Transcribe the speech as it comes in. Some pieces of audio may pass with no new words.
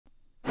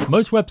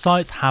Most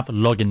websites have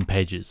login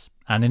pages,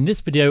 and in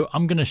this video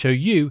I'm going to show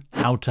you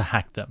how to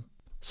hack them.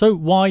 So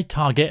why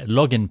target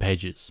login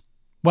pages?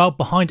 Well,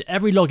 behind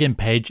every login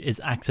page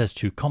is access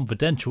to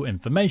confidential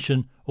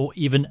information or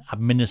even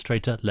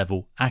administrator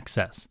level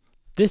access.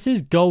 This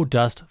is gold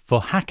dust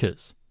for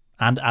hackers,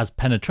 and as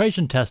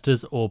penetration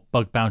testers or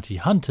bug bounty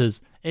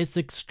hunters, it's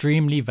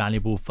extremely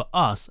valuable for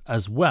us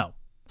as well.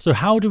 So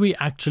how do we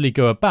actually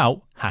go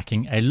about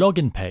hacking a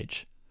login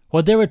page?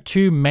 Well, there are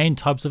two main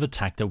types of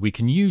attack that we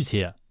can use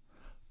here: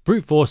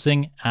 brute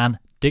forcing and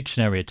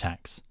dictionary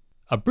attacks.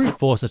 A brute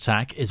force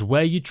attack is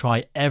where you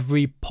try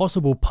every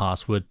possible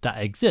password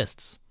that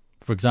exists.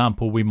 For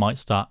example, we might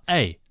start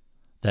A,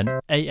 then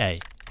AA,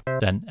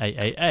 then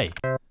AAA,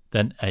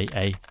 then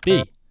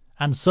AAB,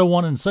 and so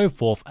on and so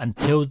forth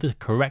until the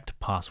correct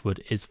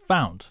password is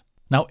found.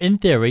 Now, in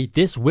theory,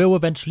 this will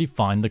eventually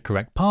find the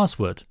correct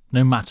password,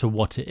 no matter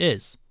what it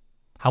is.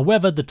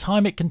 However, the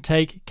time it can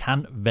take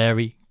can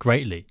vary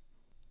greatly.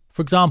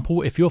 For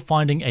example, if you're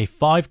finding a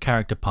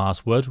 5-character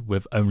password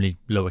with only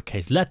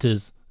lowercase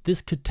letters,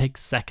 this could take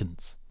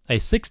seconds. A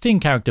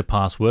 16-character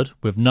password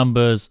with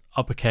numbers,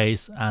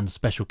 uppercase, and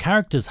special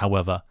characters,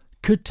 however,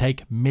 could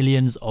take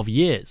millions of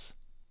years.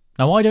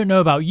 Now, I don't know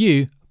about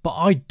you, but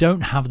I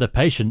don't have the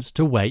patience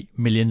to wait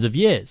millions of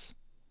years.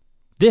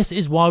 This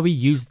is why we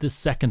use the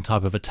second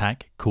type of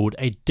attack called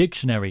a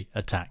dictionary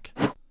attack.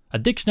 A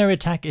dictionary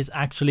attack is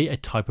actually a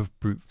type of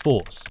brute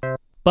force.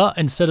 But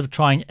instead of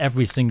trying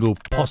every single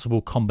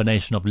possible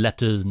combination of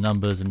letters,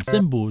 numbers, and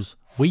symbols,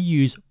 we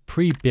use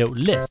pre-built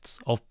lists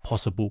of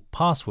possible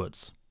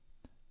passwords.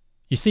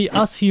 You see,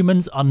 us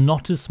humans are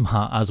not as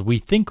smart as we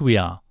think we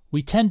are.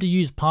 We tend to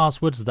use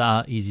passwords that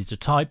are easy to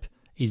type,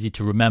 easy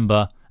to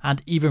remember,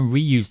 and even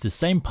reuse the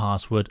same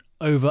password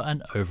over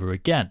and over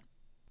again.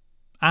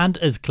 And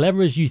as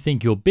clever as you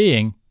think you're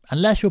being,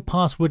 unless your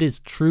password is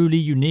truly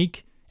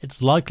unique,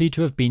 it's likely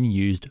to have been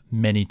used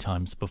many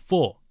times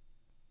before.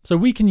 So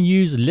we can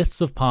use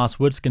lists of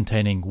passwords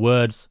containing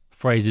words,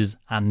 phrases,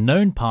 and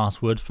known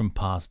passwords from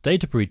past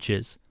data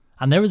breaches,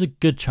 and there is a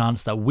good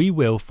chance that we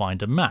will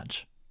find a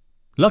match.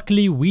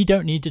 Luckily, we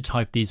don't need to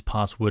type these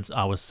passwords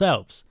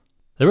ourselves.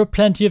 There are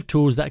plenty of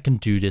tools that can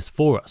do this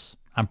for us,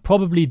 and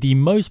probably the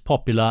most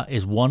popular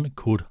is one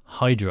called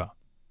Hydra.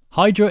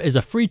 Hydra is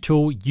a free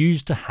tool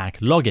used to hack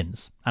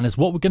logins, and is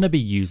what we're going to be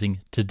using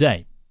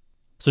today.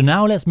 So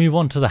now let's move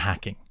on to the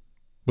hacking.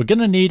 We're going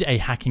to need a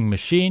hacking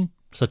machine,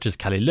 such as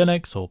Kali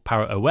Linux or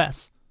Parrot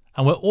OS,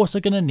 and we're also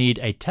going to need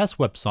a test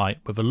website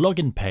with a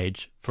login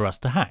page for us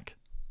to hack.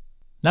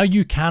 Now,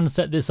 you can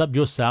set this up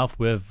yourself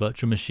with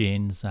virtual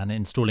machines and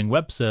installing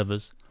web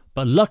servers,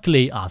 but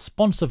luckily our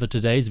sponsor for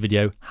today's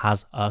video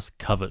has us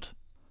covered.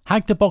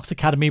 HackTheBox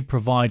Academy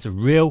provides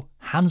real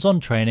hands-on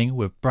training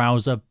with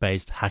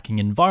browser-based hacking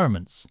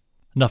environments.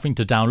 Nothing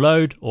to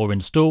download or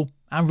install,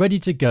 and ready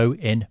to go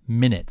in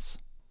minutes.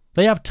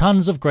 They have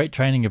tons of great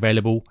training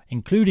available,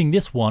 including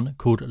this one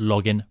called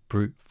Login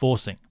Brute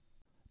Forcing.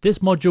 This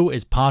module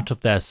is part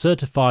of their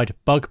Certified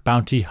Bug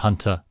Bounty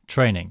Hunter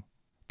training.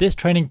 This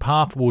training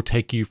path will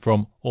take you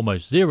from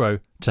almost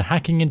zero to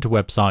hacking into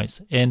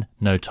websites in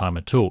no time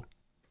at all.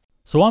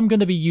 So I'm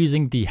going to be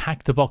using the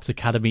HackTheBox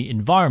Academy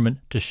environment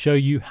to show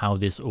you how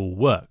this all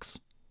works.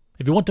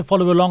 If you want to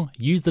follow along,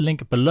 use the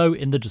link below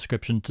in the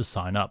description to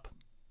sign up.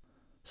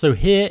 So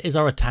here is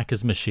our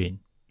attacker's machine.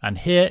 And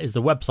here is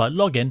the website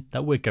login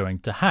that we're going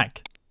to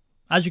hack.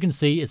 As you can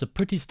see, it's a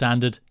pretty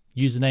standard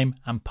username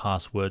and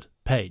password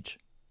page.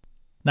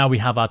 Now we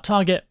have our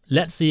target.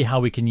 Let's see how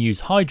we can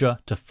use Hydra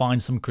to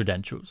find some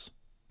credentials.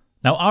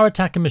 Now our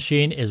attacker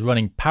machine is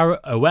running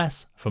Parrot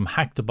OS from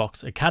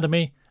HackTheBox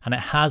Academy, and it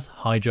has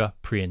Hydra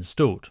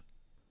pre-installed.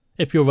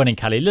 If you're running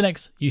Kali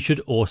Linux, you should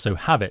also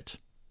have it.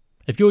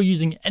 If you're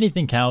using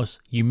anything else,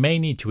 you may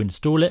need to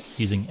install it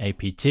using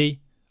apt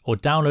or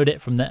download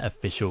it from their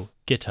official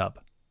GitHub.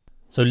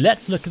 So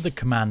let's look at the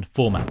command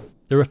format.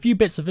 There are a few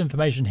bits of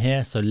information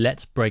here, so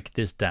let's break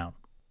this down.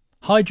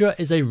 Hydra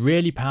is a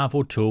really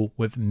powerful tool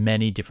with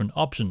many different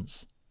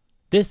options.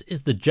 This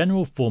is the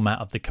general format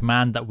of the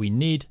command that we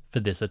need for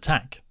this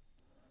attack.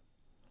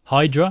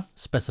 Hydra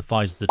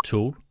specifies the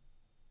tool.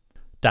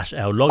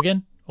 -l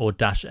login or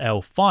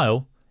 -l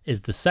file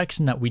is the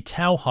section that we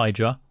tell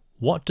Hydra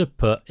what to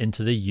put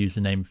into the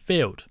username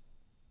field.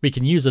 We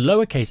can use a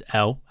lowercase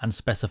l and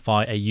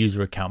specify a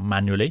user account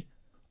manually,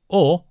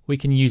 or we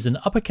can use an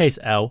uppercase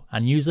L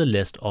and use a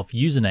list of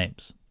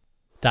usernames.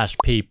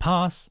 -p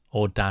pass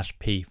or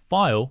 -p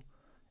file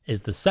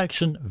is the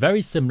section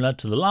very similar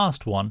to the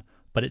last one,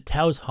 but it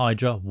tells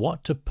Hydra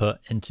what to put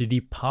into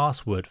the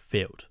password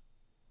field.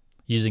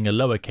 Using a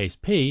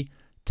lowercase p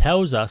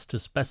tells us to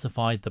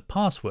specify the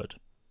password,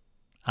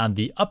 and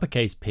the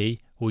uppercase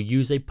P will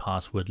use a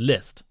password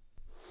list.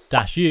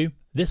 -u,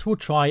 this will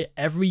try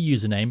every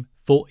username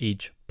for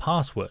each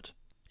password.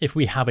 If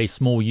we have a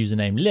small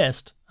username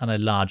list and a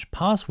large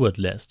password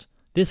list,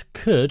 this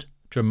could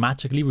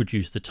dramatically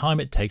reduce the time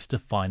it takes to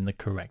find the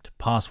correct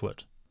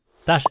password.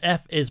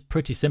 -f is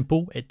pretty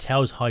simple. It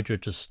tells Hydra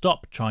to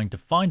stop trying to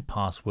find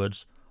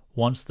passwords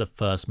once the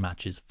first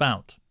match is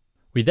found.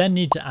 We then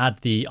need to add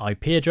the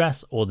IP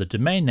address or the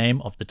domain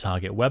name of the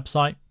target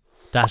website,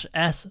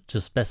 -S to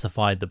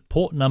specify the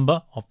port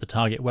number of the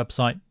target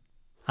website,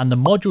 and the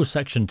module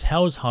section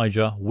tells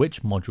Hydra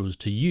which modules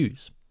to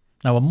use.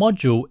 Now a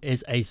module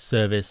is a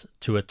service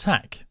to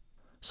attack.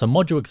 Some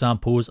module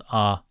examples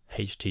are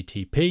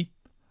HTTP,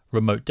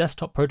 Remote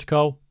Desktop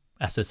Protocol,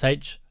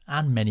 SSH,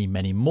 and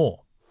many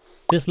more.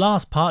 This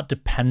last part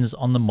depends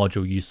on the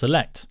module you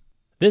select.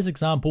 This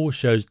example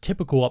shows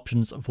typical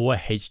options for a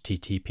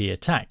HTTP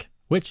attack,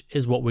 which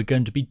is what we're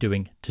going to be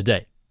doing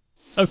today.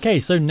 Okay,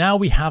 so now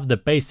we have the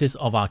basis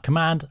of our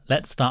command.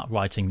 Let's start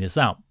writing this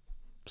out.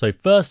 So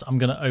first I'm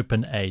going to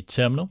open a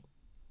terminal.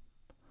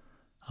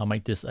 I'll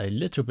make this a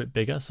little bit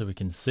bigger so we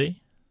can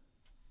see.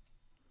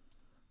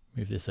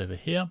 Move this over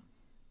here.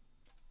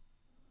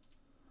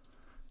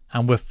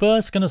 And we're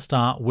first going to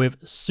start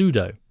with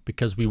sudo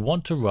because we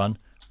want to run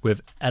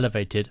with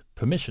elevated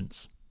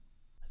permissions.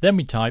 Then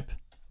we type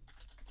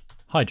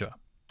Hydra.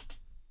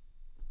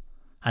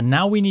 And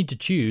now we need to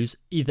choose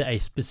either a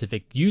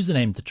specific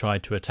username to try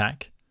to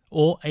attack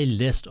or a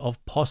list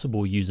of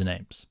possible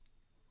usernames.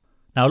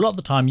 Now, a lot of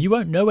the time you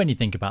won't know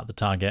anything about the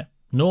target,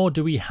 nor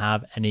do we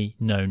have any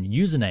known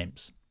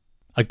usernames.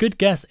 A good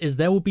guess is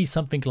there will be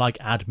something like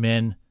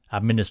admin,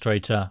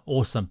 administrator,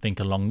 or something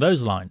along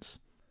those lines.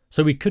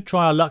 So we could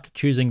try our luck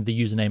choosing the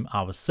username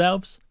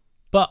ourselves,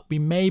 but we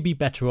may be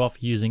better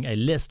off using a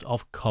list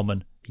of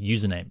common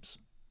usernames.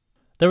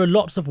 There are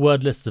lots of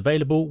word lists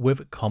available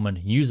with common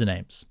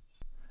usernames.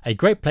 A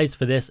great place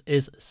for this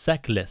is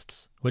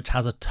SecLists, which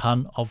has a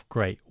ton of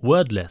great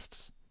word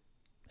lists.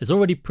 It's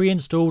already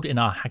pre-installed in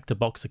our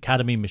HackTheBox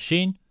Academy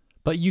machine,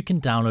 but you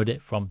can download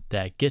it from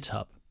their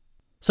GitHub.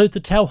 So to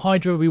tell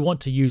Hydra we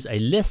want to use a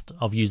list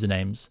of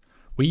usernames,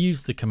 we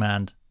use the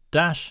command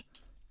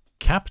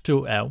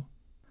 -L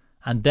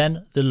and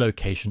then the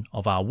location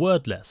of our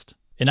word list.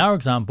 In our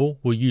example,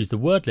 we'll use the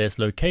word list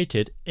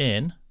located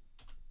in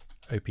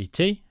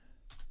OPT,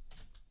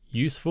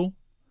 useful,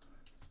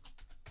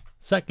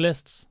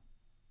 SecLists,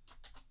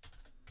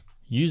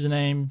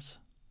 usernames,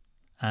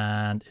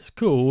 and it's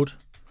called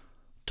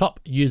top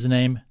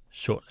username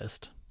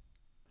shortlist.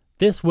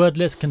 This word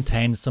list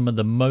contains some of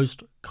the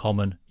most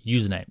common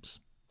usernames.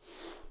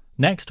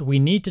 Next, we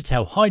need to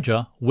tell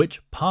Hydra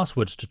which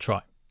passwords to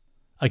try.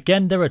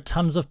 Again, there are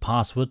tons of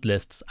password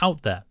lists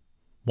out there.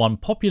 One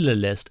popular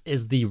list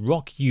is the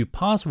RockU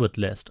password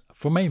list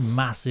from a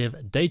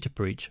massive data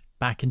breach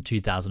back in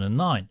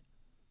 2009.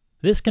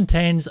 This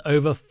contains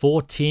over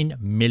 14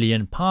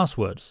 million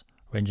passwords,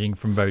 ranging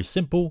from very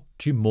simple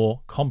to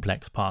more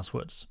complex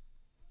passwords.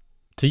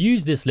 To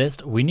use this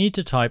list, we need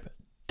to type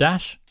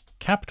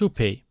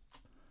 -P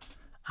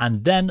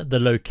and then the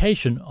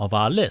location of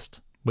our list,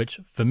 which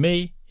for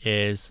me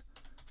is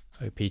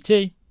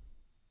OPT,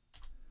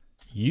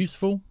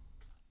 useful,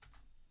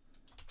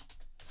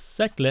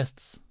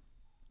 SecLists,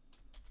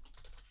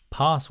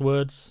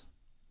 passwords,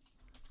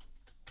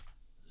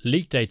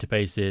 leaked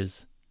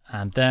databases,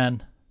 and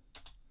then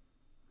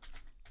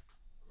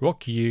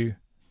rocku.txt.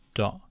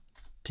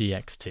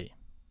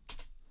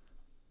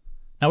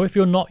 Now, if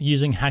you're not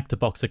using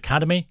HackTheBox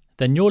Academy,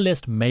 then your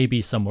list may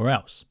be somewhere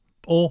else,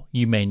 or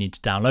you may need to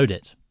download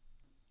it.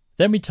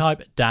 Then we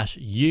type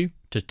 -U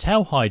to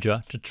tell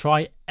Hydra to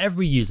try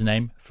every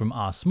username from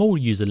our small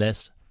user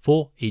list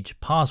for each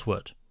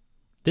password.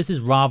 This is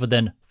rather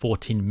than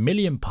 14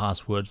 million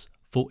passwords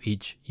for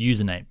each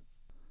username.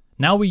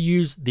 Now we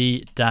use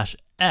the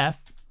 -F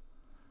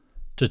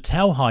to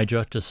tell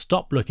Hydra to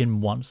stop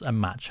looking once a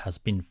match has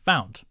been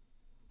found.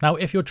 Now,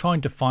 if you're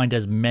trying to find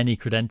as many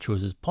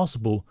credentials as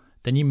possible,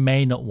 then you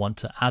may not want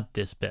to add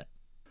this bit.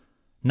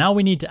 Now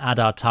we need to add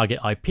our target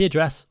IP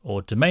address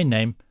or domain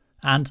name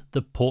and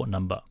the port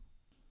number.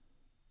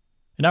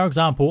 In our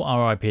example,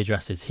 our IP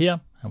address is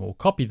here, and we'll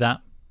copy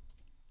that,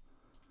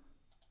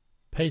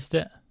 paste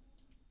it,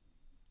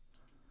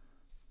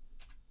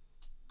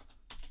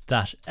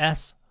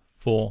 -S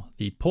for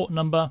the port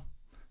number,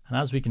 and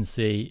as we can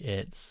see,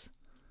 it's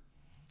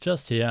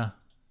just here,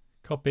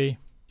 copy,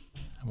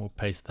 and we'll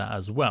paste that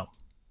as well.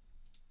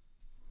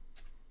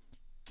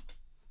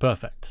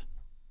 Perfect.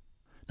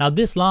 Now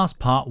this last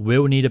part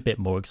will need a bit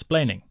more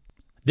explaining.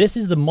 This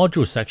is the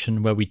module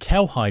section where we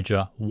tell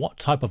Hydra what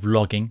type of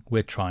logging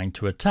we're trying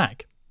to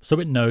attack, so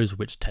it knows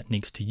which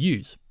techniques to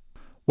use.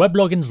 Web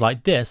logins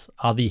like this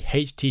are the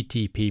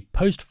HTTP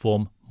post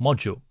form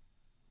module.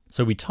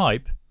 So we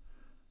type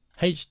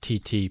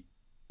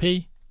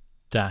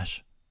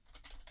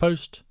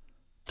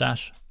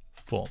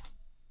http-post-form,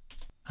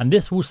 and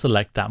this will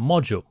select that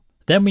module.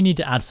 Then we need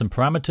to add some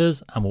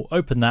parameters, and we'll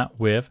open that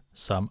with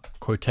some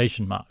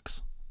quotation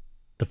marks.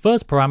 The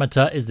first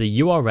parameter is the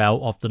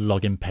URL of the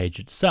login page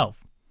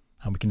itself,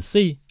 and we can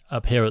see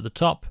up here at the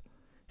top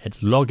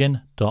it's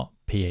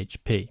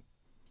login.php.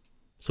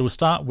 So we'll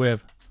start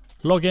with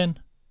login.php.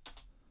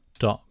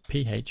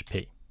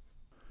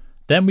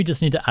 Then we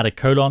just need to add a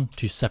colon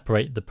to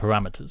separate the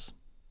parameters.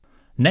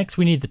 Next,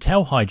 we need to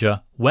tell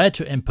Hydra where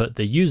to input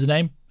the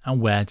username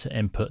and where to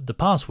input the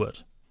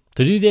password.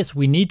 To do this,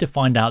 we need to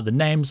find out the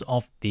names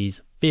of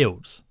these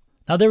fields.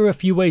 Now there are a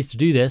few ways to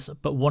do this,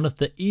 but one of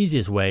the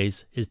easiest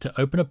ways is to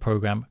open a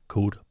program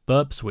called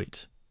Burp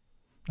Suite.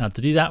 Now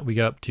to do that, we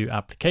go up to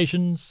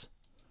Applications,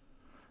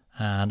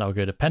 and I'll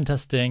go to Pen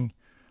Testing,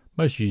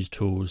 Most Used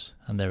Tools,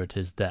 and there it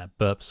is there,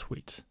 Burp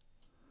Suite.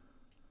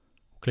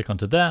 Click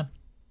onto there.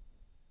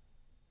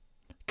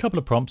 A couple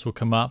of prompts will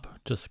come up,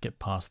 just skip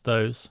past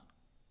those.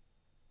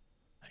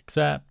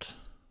 Accept,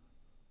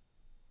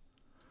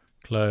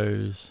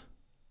 close.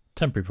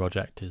 Temporary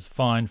project is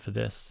fine for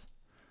this.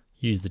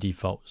 Use the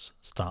defaults,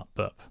 start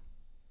burp.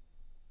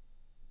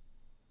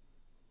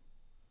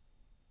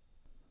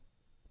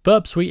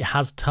 Burp Suite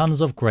has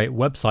tons of great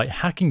website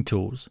hacking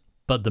tools,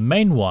 but the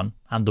main one,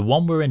 and the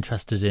one we're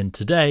interested in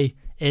today,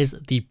 is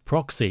the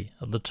proxy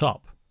at the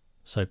top.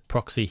 So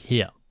proxy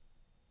here.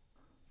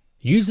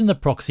 Using the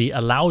proxy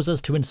allows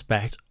us to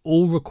inspect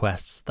all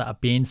requests that are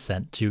being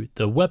sent to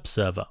the web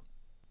server.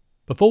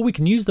 Before we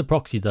can use the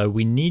proxy though,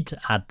 we need to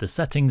add the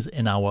settings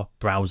in our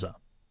browser.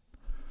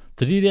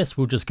 To do this,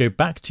 we'll just go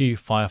back to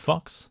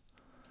Firefox,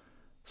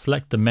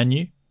 select the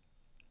menu,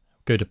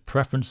 go to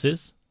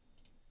Preferences,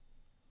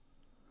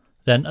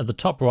 then at the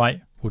top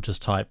right, we'll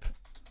just type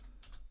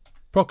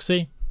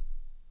proxy,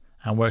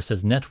 and where it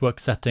says Network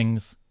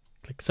Settings,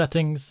 click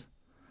Settings,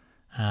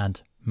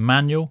 and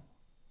Manual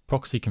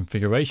Proxy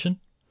Configuration.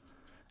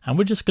 And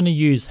we're just going to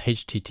use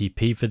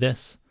HTTP for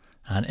this,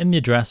 and in the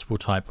address, we'll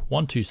type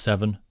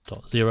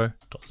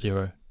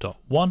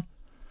 127.0.0.1.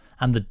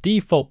 And the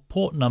default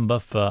port number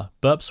for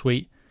Burp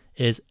Suite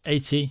is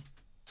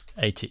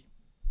 8080.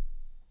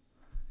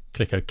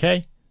 Click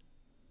OK,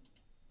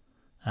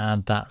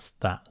 and that's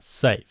that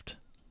saved.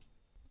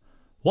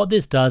 What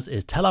this does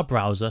is tell our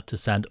browser to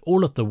send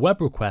all of the web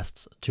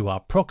requests to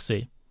our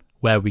proxy,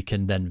 where we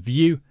can then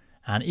view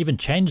and even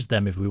change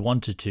them if we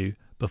wanted to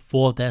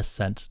before they're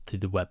sent to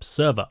the web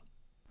server.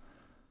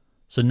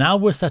 So now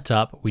we're set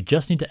up, we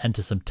just need to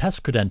enter some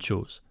test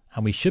credentials,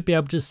 and we should be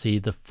able to see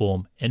the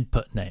form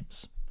input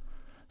names.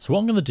 So what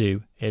I'm going to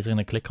do is I'm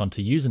going to click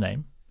onto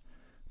username. I'm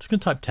just going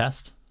to type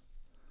test.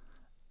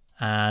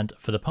 And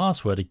for the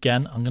password,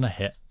 again, I'm going to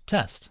hit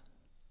test.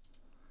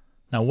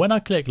 Now, when I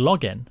click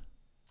login,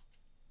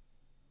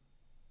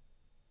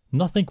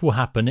 nothing will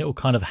happen. It will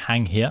kind of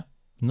hang here.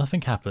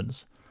 Nothing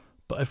happens.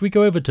 But if we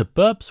go over to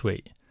Burp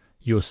Suite,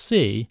 you'll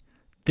see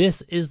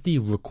this is the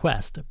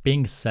request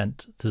being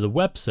sent to the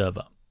web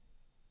server.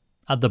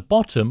 At the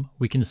bottom,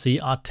 we can see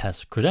our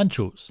test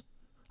credentials.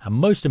 And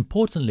most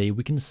importantly,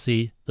 we can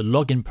see the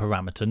login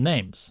parameter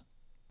names.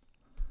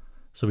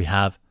 So we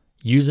have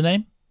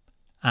username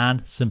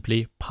and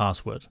simply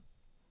password.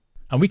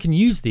 And we can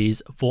use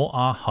these for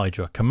our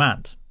Hydra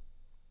command.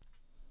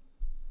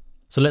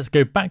 So let's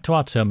go back to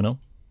our terminal.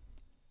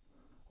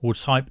 We'll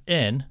type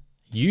in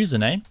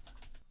username,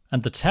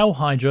 and to tell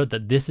Hydra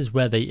that this is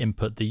where they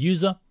input the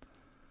user,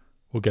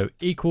 we'll go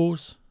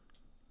equals,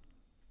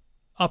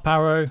 up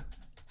arrow,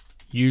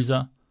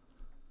 user,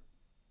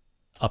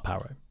 up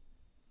arrow.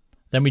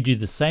 Then we do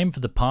the same for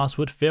the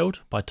password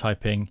field by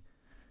typing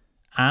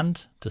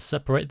and to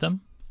separate them,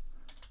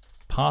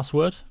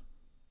 password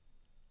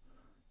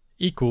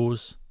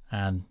equals,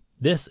 and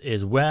this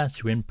is where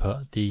to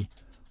input the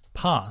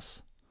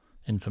pass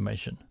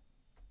information.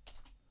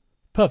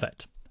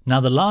 Perfect. Now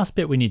the last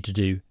bit we need to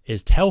do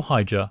is tell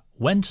Hydra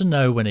when to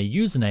know when a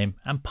username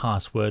and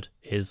password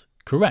is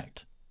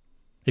correct.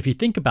 If you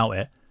think about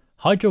it,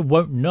 Hydra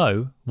won't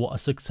know what a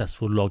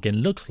successful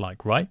login looks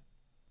like, right?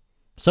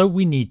 So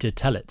we need to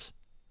tell it.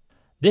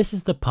 This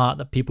is the part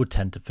that people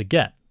tend to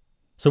forget.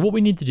 So what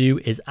we need to do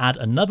is add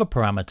another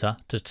parameter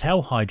to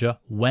tell Hydra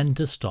when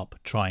to stop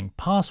trying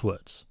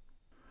passwords.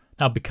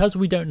 Now, because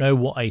we don't know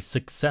what a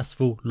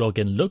successful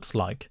login looks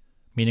like,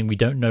 meaning we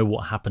don't know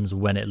what happens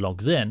when it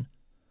logs in,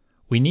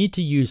 we need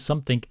to use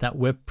something that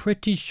we're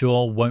pretty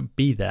sure won't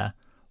be there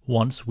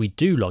once we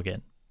do log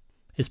in.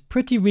 It's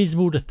pretty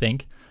reasonable to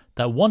think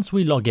that once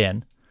we log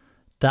in,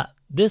 that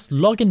this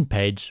login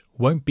page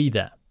won't be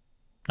there.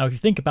 Now, if you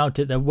think about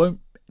it, there won't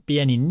be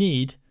any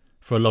need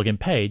for a login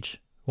page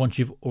once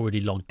you've already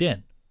logged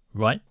in,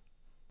 right?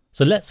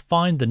 So let's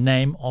find the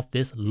name of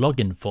this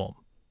login form.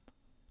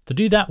 To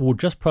do that, we'll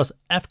just press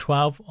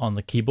F12 on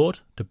the keyboard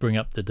to bring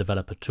up the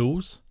developer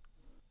tools.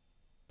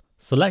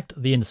 Select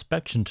the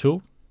inspection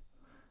tool,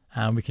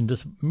 and we can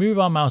just move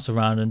our mouse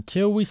around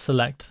until we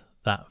select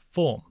that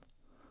form.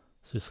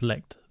 So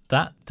select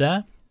that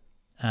there,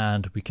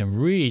 and we can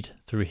read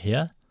through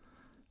here.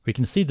 We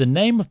can see the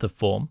name of the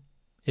form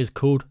is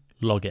called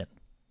login.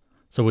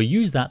 So we'll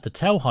use that to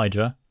tell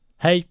Hydra,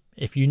 hey,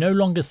 if you no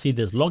longer see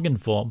this login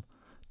form,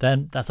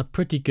 then that's a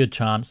pretty good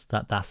chance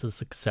that that's a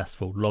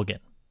successful login.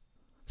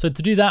 So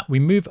to do that, we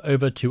move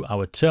over to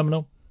our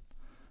terminal.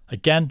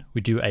 Again,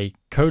 we do a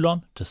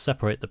colon to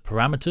separate the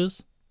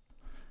parameters.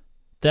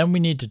 Then we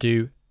need to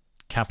do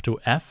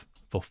capital F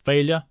for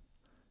failure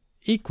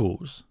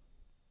equals.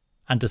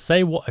 And to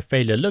say what a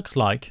failure looks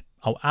like,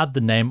 I'll add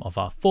the name of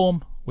our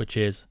form, which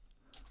is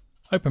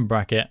open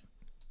bracket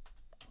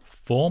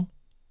form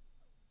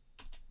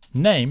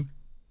name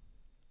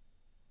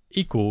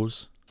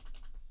equals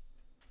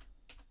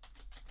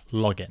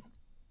login.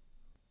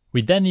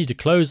 We then need to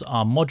close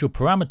our module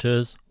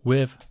parameters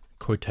with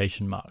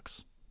quotation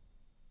marks.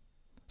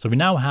 So we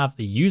now have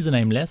the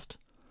username list,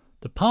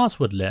 the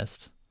password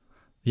list,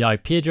 the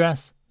IP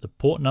address, the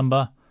port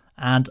number,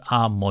 and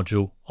our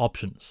module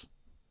options.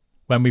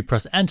 When we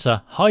press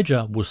enter,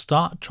 Hydra will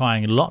start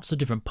trying lots of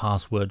different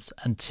passwords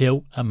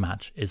until a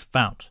match is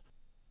found.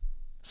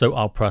 So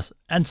I'll press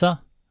enter,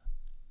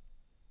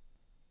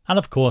 and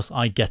of course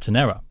I get an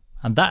error,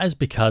 and that is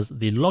because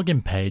the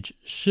login page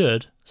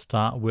should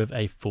start with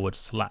a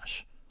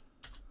 /.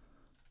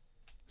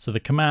 So the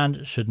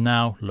command should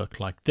now look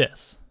like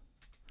this.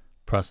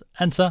 Press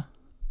enter,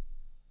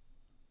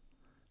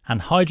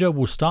 and Hydra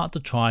will start to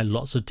try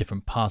lots of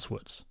different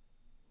passwords.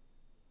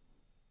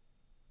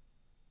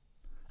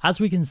 As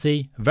we can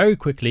see, very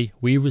quickly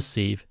we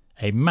receive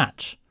a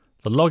match.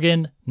 The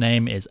login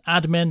name is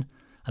admin,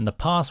 and the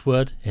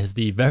password is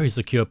the very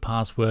secure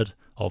password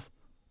of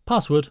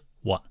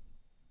password1.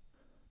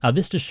 Now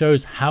this just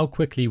shows how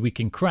quickly we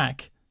can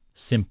crack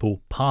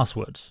simple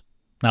passwords.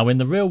 Now in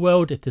the real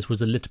world, if this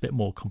was a little bit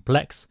more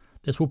complex,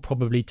 this will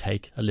probably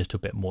take a little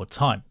bit more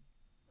time.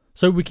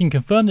 So we can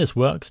confirm this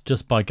works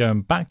just by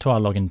going back to our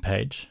login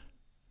page,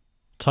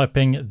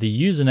 typing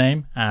the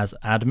username as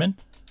admin,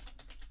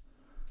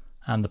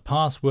 and the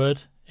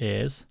password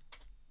is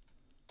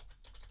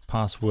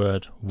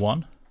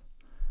password1,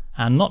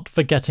 and not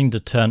forgetting to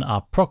turn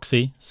our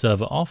proxy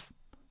server off.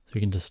 So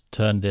we can just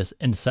turn this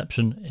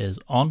interception is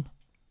on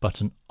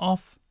button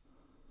off,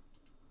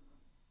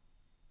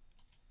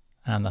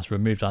 and that's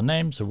removed our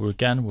name. So we'll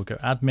go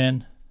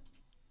admin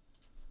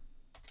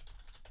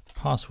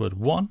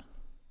password1,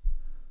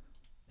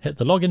 hit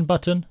the login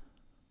button.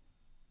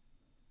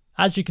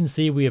 As you can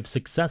see, we have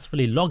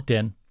successfully logged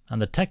in,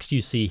 and the text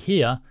you see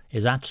here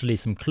is actually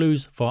some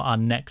clues for our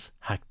next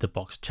Hack the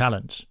Box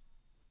challenge.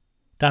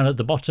 Down at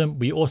the bottom,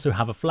 we also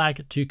have a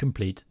flag to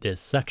complete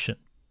this section.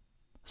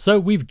 So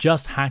we've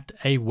just hacked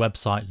a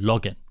website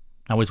login.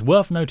 Now it's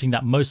worth noting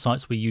that most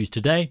sites we use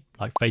today,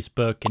 like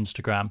Facebook,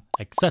 Instagram,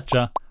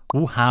 etc.,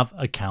 will have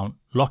account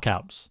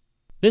lockouts.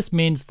 This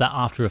means that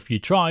after a few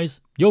tries,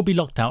 you'll be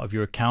locked out of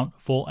your account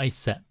for a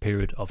set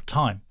period of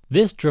time.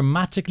 This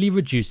dramatically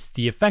reduces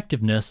the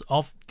effectiveness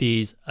of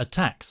these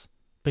attacks,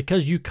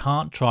 because you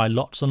can't try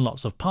lots and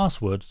lots of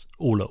passwords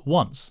all at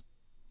once.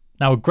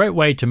 Now, a great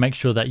way to make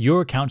sure that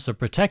your accounts are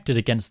protected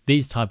against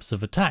these types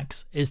of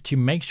attacks is to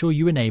make sure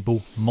you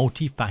enable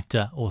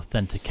multi-factor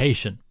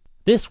authentication.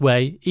 This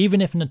way, even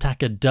if an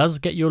attacker does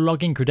get your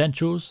login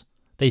credentials,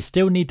 they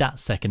still need that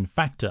second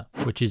factor,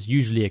 which is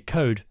usually a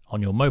code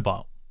on your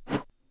mobile.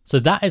 So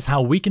that is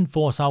how we can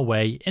force our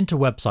way into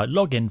website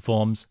login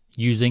forms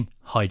using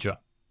Hydra.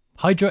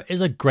 Hydra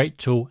is a great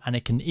tool, and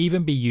it can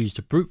even be used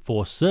to brute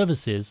force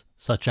services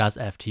such as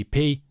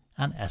FTP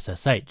and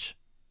SSH.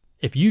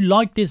 If you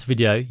like this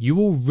video, you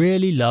will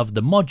really love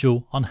the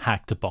module on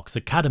HackTheBox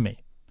Academy.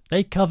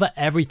 They cover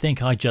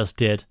everything I just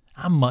did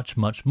and much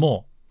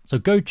more. So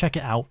go check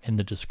it out in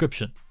the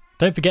description.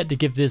 Don't forget to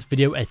give this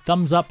video a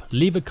thumbs up,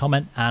 leave a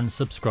comment and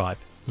subscribe.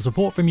 The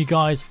support from you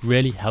guys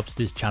really helps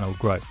this channel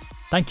grow.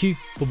 Thank you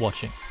for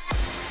watching.